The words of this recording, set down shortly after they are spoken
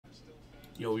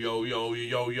Yo, yo, yo,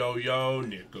 yo, yo, yo,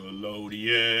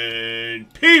 Nickelodeon.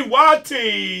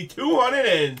 PYT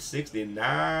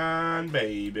 269,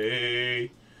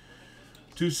 baby.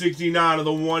 269 of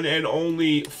the one and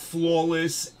only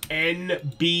flawless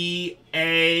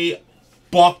NBA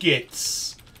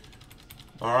buckets.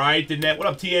 All right, the net. What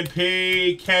up,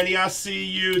 TMP? Kenny, I see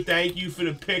you. Thank you for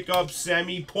the pickup,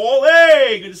 Semi.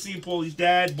 Paulie, good to see you, Paulie's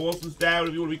dad, Boston's dad,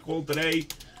 whatever you want to be called today.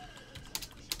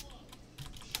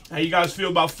 How you guys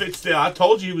feel about Fitzdale? I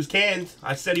told you he was canned.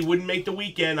 I said he wouldn't make the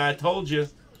weekend. I told you.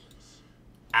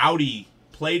 Audi,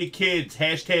 play the kids.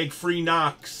 Hashtag free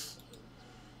Knox.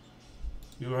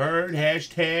 You heard?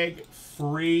 Hashtag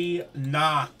free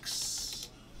Knox.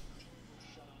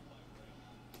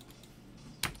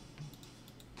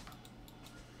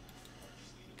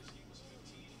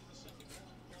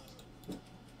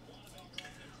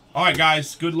 All right,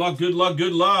 guys. Good luck, good luck,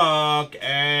 good luck.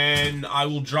 And I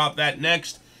will drop that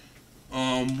next.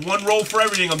 One roll for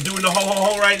everything. I'm doing the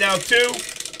ho-ho-ho right now, too.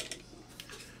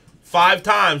 5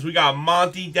 times. We got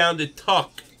Monty down to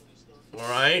Tuck. All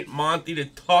right, Monty to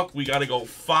Tuck. We got to go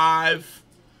 5.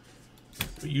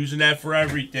 We're using that for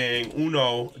everything.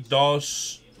 1, 2,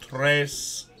 3,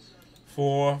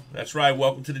 4. That's right.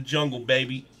 Welcome to the jungle,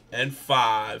 baby. And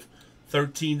 5.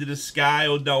 13 to the sky.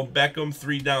 Odell Beckham.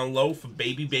 3 down low for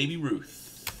baby Ruth.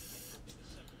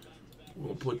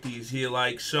 We'll put these here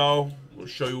like so. We'll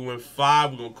show you in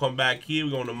 5. We're going to come back here.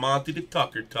 We're going to Monty to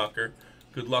Tucker.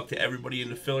 Good luck to everybody in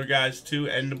the filler, guys, too,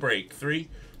 and the break. 3,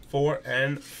 4,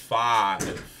 and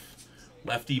 5.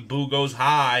 Lefty Boo goes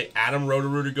high. Adam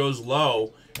Roto-Rooter goes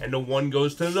low. And the 1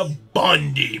 goes to the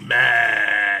Bundy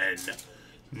man.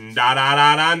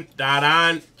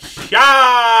 Da-da-da-da-da-da.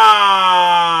 Charge!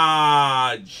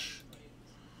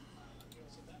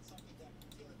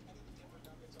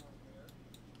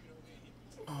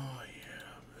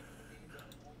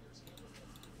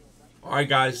 Alright,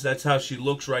 guys, that's how she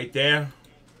looks right there.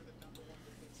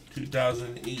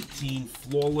 2018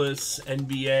 Flawless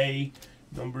NBA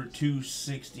number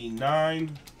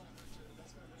 269.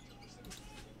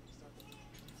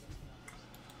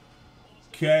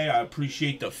 Okay, I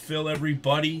appreciate the fill,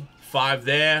 everybody. 5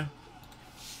 there.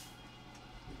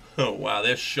 Oh, wow,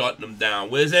 they're shutting them down.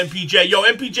 Where's MPJ? Yo,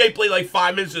 MPJ played like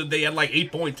 5 minutes. They had like 8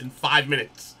 points in 5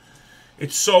 minutes.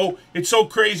 It's so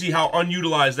crazy how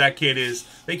unutilized that kid is.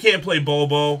 They can't play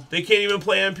Bobo. They can't even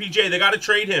play MPJ. They got to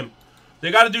trade him.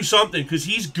 They got to do something because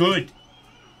he's good.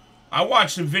 I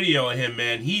watched some video of him,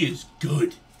 man. He is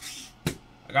good.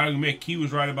 I got to admit, he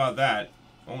was right about that.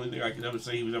 Only thing I could ever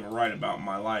say he was ever right about in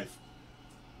my life.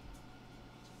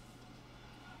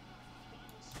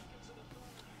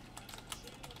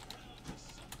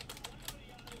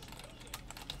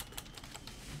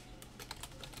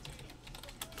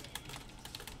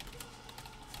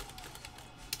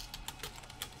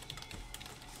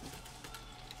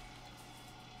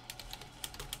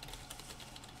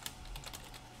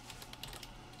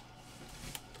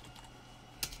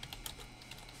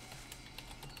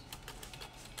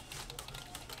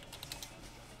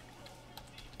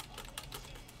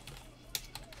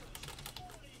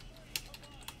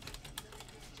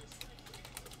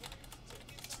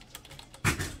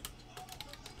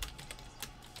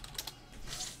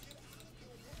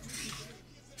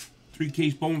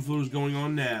 Case Bowman fillers going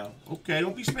on now. Okay,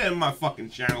 don't be spamming my fucking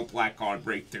channel, Black Card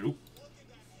Breakthrough.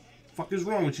 Fuck is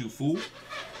wrong with you, fool?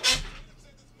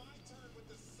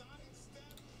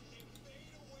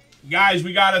 Guys,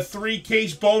 we got a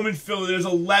 3-case Bowman filler. There's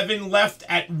 11 left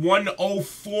at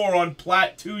 104 on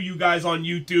Plat 2, you guys on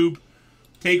YouTube.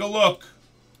 Take a look.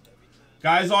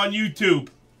 Guys on YouTube.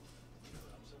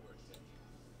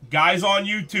 Guys on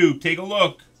YouTube, take a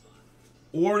look.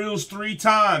 Orioles 3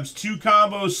 times, 2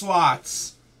 combo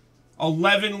slots.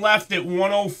 11 left at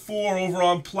 104 over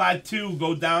on Plat 2.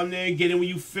 Go down there and get in where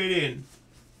you fit in.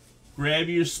 Grab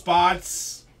your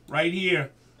spots right here.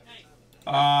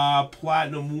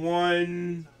 Platinum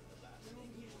 1.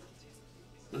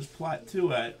 Where's Plat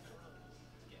 2 at?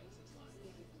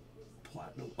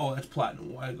 Platinum. Oh, that's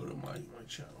Platinum 1. I go to my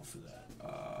channel for that.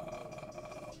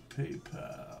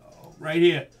 PayPal. Right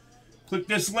here. Click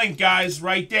this link, guys,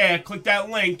 right there. Click that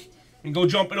link and go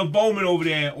jump in a Bowman over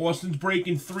there. Austin's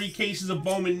breaking 3 cases of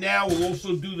Bowman now. We'll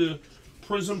also do the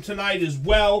Prism tonight as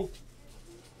well.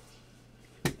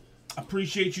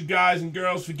 Appreciate you guys and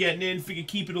girls for getting in. Figure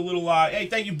keep it a little... hey,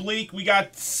 thank you, Bleak. We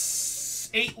got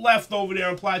 8 left over there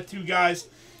on Plat 2, guys.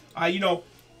 You know,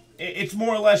 it's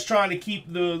more or less trying to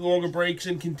keep the longer breaks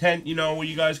in content, you know, where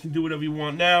you guys can do whatever you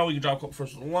want now. We can drop a couple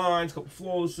first of the lines, a couple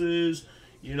flawlesses,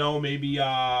 you know, maybe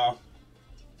the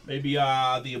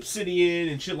Obsidian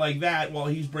and shit like that while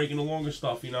he's breaking the longer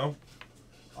stuff, you know.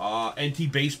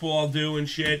 NT Baseball I'll do and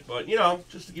shit. But, you know,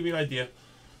 just to give you an idea.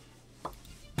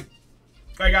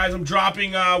 Alright, guys, I'm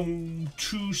dropping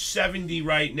 270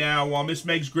 right now while Miss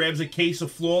Megs grabs a case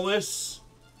of Flawless.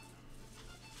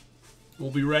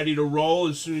 We'll be ready to roll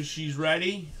as soon as she's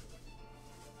ready.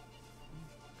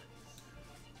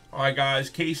 Alright, guys,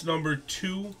 case number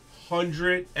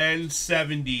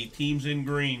 270. Teams in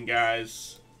green,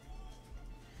 guys.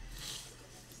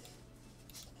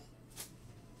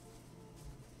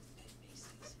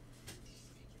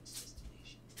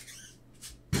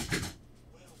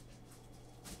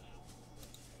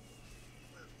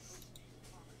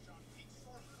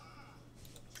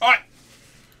 Alright.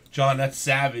 John, that's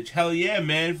savage. Hell yeah,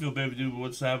 man. Feel baby dude,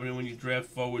 what's happening when you draft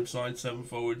forward, sign 7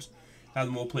 forwards, have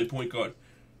them all play point guard.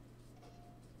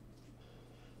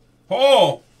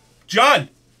 Oh, John.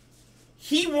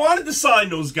 He wanted to sign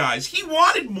those guys. He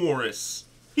wanted Morris.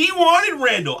 He wanted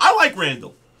Randall. I like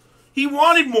Randall. He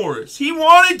wanted Morris. He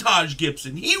wanted Taj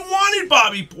Gibson. He wanted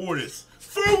Bobby Portis.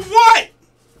 For what?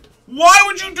 Why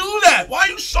would you do that? Why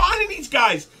are you signing these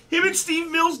guys? Him and Steve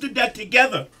Mills did that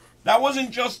together. That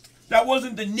wasn't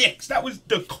the Knicks. That was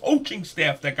the coaching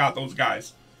staff that got those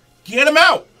guys. Get them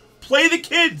out. Play the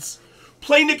kids.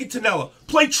 Play Nicotinella.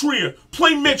 Play Trier.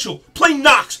 Play Mitchell. Play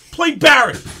Knox. Play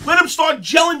Barrett. Let them start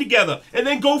gelling together. And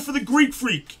then go for the Greek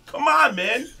Freak. Come on,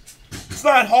 man. It's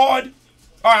not hard.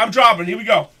 All right, I'm dropping. Here we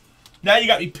go. Now you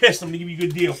got me pissed. I'm going to give you a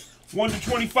good deal.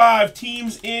 1-25.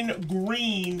 Teams in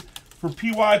green for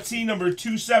PYT number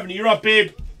 270. You're up,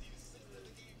 babe.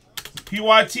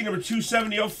 PYT number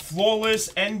 270 of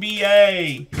Flawless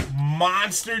NBA.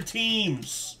 Monster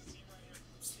teams.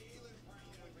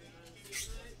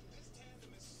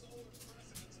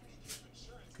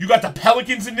 You got the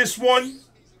Pelicans in this one.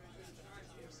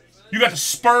 You got the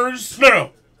Spurs.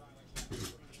 No.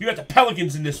 You got the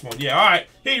Pelicans in this one. Yeah, all right.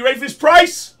 Hey, you ready for this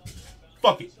price?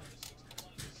 Fuck it.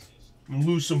 I'm going to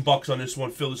lose some bucks on this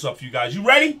one. Fill this up for you guys. You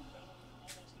ready?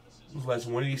 What was the last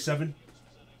one? 187?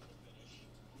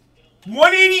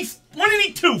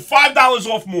 182. $5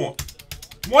 off more.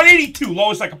 182.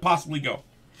 Lowest I could possibly go.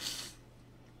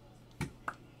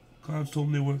 Clowns told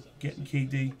them they were getting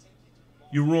KD.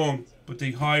 You're wrong, but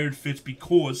they hired Fitz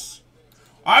because...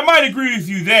 I might agree with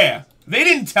you there. They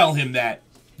didn't tell him that.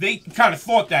 They kind of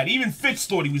thought that. Even Fitz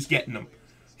thought he was getting them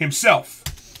himself.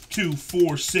 2,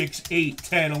 4, 6, 8,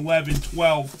 10, 11,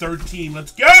 12, 13.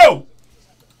 Let's go!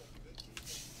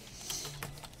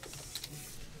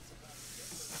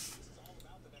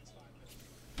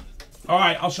 All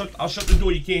right, I'll shut the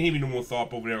door. You can't hear me no more,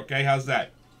 Tharp, over there, okay? How's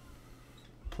that?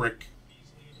 Prick.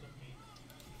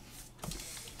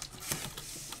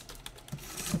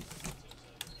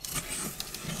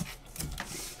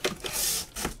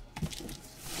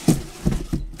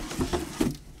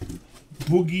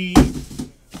 Boogie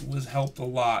was helped a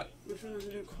lot. Which one was a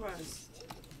new quest?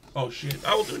 Oh, shit.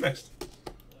 I will do it next.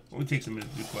 Only takes a minute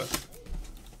to do quest.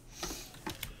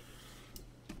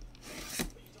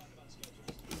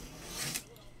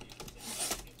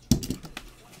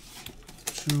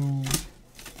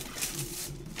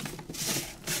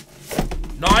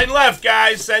 Nine left,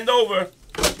 guys. Send over.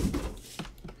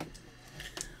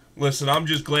 Listen, I'm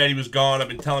just glad he was gone. I've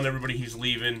been telling everybody he's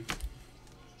leaving.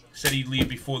 Said he'd leave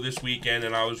before this weekend,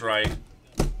 and I was right.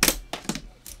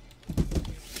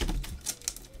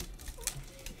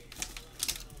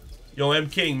 Yo, M.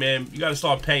 King, man, you gotta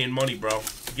start paying money, bro.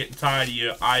 I'm getting tired of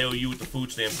your IOU with the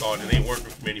food stamp card. It ain't working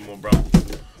for me anymore, bro.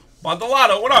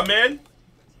 Bondolato, what up, man?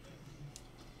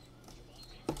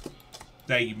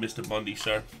 Thank you, Mr. Bundy,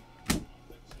 sir.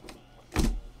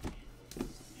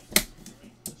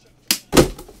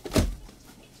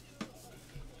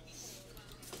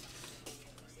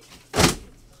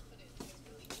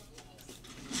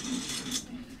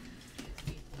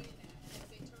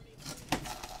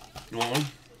 You want one?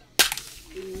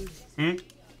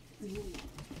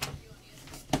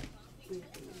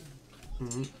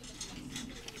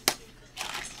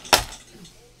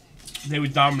 They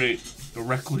would dominate the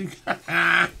rec league.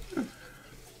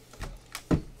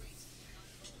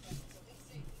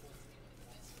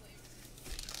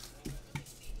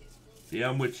 Yeah,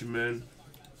 I'm with you, man.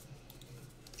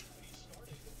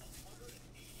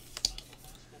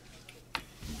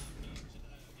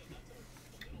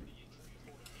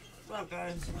 What up,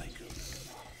 guys?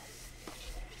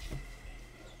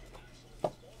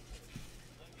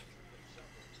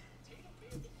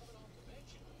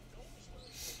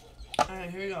 Alright,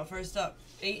 here we go. First up,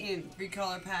 8-in,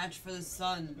 3-color patch for the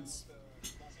Suns.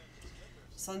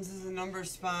 Suns is the number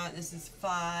spot. This is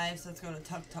 5, so let's go to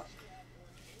Tuck Tuck.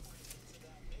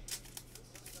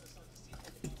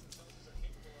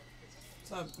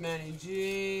 What's up, Manny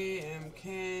G, M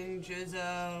King,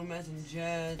 Jizzo, Mets and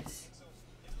Jets.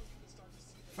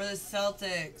 For the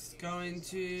Celtics, going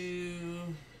to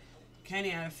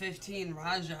Kenny out of 15,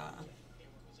 Raja.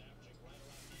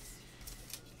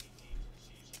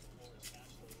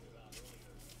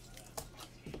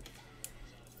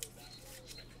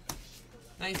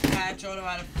 Nice patch auto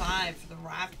out of 5 for the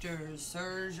Raptors,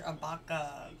 Serge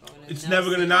Ibaka. It's never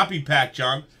going to not be packed,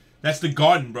 John. That's the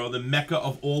Garden, bro. The mecca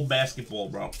of all basketball,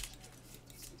 bro.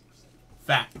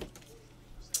 Fact.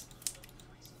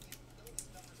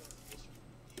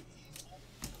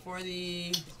 For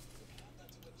the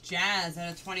Jazz out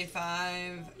of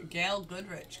 25, Gail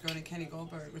Goodrich going to Kenny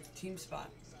Goldberg with the team spot.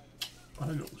 I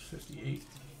didn't know it was 58.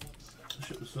 That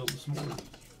shit was filled this morning.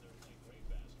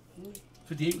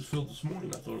 58 was filled this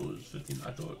morning. I thought it was 15. I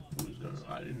thought it was going to...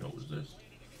 I didn't know it was this.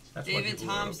 That's David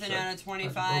Thompson out of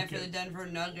 25 for the Denver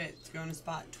Nuggets. Going to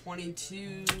spot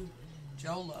 22,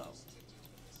 Jolo.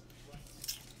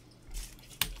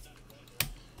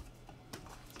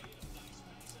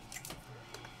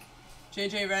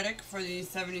 JJ Redick for the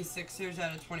 76ers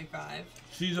out of 25.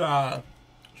 She's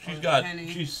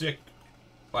sick,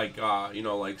 like you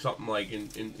know, like something like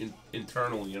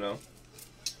internal, you know.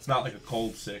 It's not like a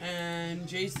cold sick. And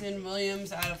Jason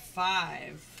Williams out of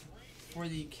 5 for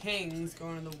the Kings,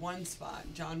 going to the 1 spot.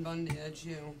 John Bundy, that's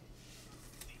you.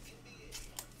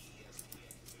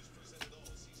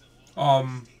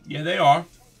 Yeah, they are.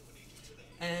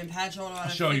 And patch auto out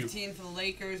of 15 for the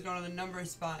Lakers, going to the number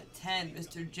spot 10.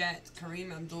 Mr. Jet,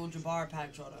 Kareem Abdul-Jabbar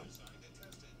patch auto.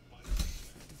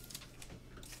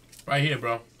 Right here,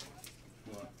 bro.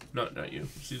 What? No, not you.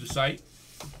 See the site?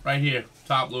 Right here.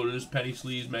 Top loaders, penny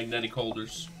sleeves, magnetic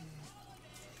holders.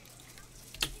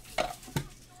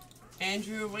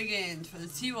 Andrew Wiggins for the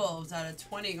T-Wolves out of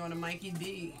 20, going to Mikey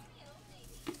D.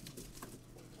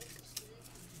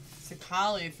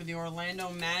 Sakali for the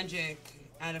Orlando Magic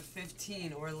out of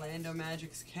 15. Orlando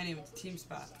Magic's Kenny with the team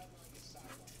spot.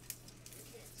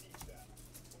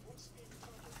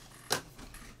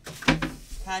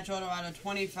 Patch auto out of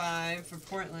 25 for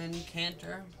Portland,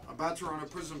 Cantor. I'm about to run a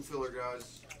prism filler,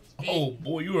 guys. Oh,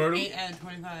 boy, you heard him. 8 out of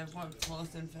 25. What?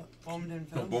 Bowman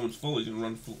didn't fill? No, Bowman's full. He's going to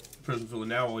run prison filler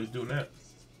now while he's doing that.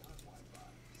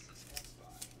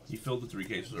 He filled the 3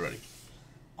 cases already.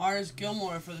 Ars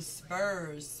Gilmore for the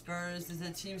Spurs. Spurs is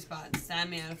a team spot.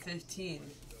 Sammy out of 15.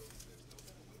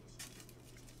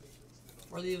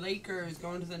 For the Lakers,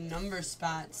 going to the number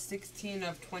spot. 16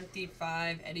 of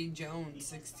 25, Eddie Jones.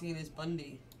 16 is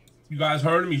Bundy. You guys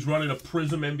heard him. He's running a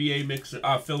Prism NBA mixer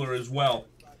filler as well.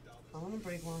 I want to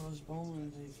break one of those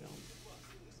Bowmans they filmed.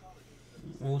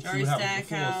 Well, let's Jerry see what happens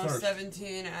before Stackhouse, first.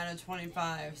 17 out of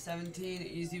 25. 17,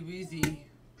 Easy Weezy.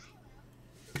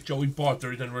 Joey Bart,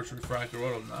 30th anniversary refractor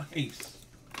auto. Nice.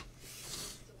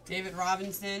 David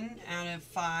Robinson out of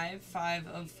 5. 5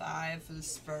 of 5 for the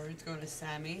Spurs. Going to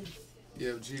Sammy.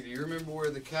 Yo, G, do you remember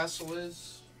where the castle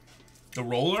is? The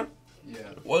roller?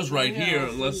 Yeah. It was right Yeah. here,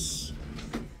 unless...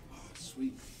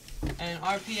 Sweet. And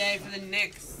RPA for the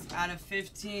Knicks out of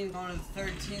 15, going to the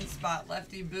 13th spot.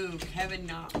 Lefty Boo, Kevin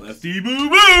Knox. Lefty Boo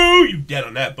Boo! You dead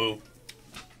on that, Boo.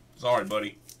 Sorry,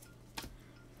 buddy.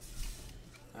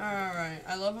 Alright,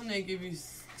 I love when they give you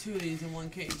 2 of these in 1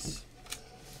 case.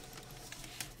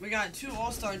 We got 2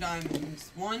 All-Star Diamonds.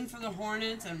 1 for the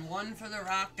Hornets and 1 for the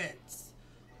Rockets.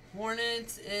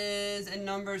 Hornets is a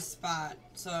number spot.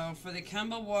 So for the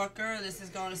Kemba Walker, this is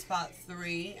going to spot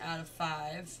 3 out of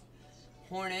 5.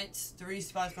 Hornets, 3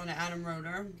 spots going to Adam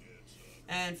Roeder.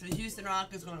 And for the Houston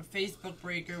Rockets, going to Facebook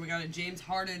Breaker, we got a James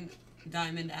Harden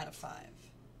Diamond out of 5.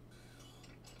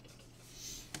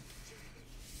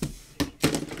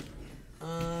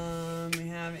 We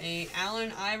have a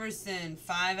Allen Iverson,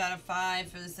 5 out of 5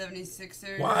 for the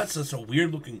 76ers. Wow, that's such a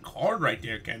weird looking card right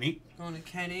there, Kenny. Going to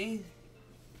Kenny.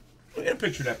 Look at a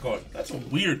picture of that card. That's a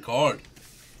weird card.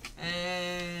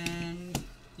 And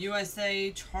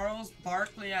USA, Charles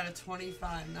Barkley out of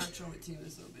 25. Not sure what team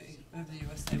this will be. Whoever the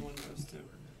USA one goes to.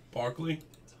 Barkley?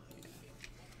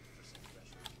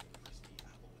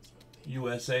 Yeah.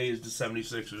 USA is the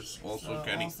 76ers. Also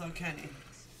Kenny. Also Kenny.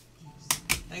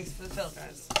 Thanks for the fill,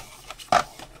 guys.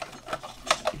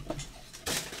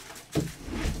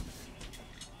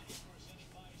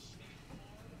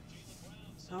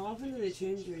 How often do they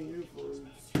change their uniforms?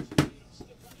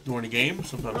 During the game?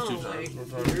 Sometimes 2 times.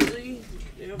 Really?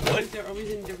 What? They're always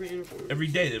in different uniforms. Every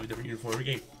day they have a different uniform every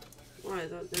game. Why? I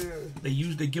thought they're...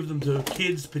 They give them to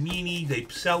kids, Panini, they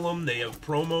sell them, they have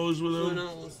promos with They're them.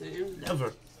 not all the same.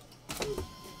 Never.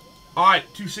 Alright,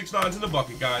 269's in the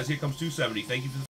bucket, guys. Here comes 270. Thank you for the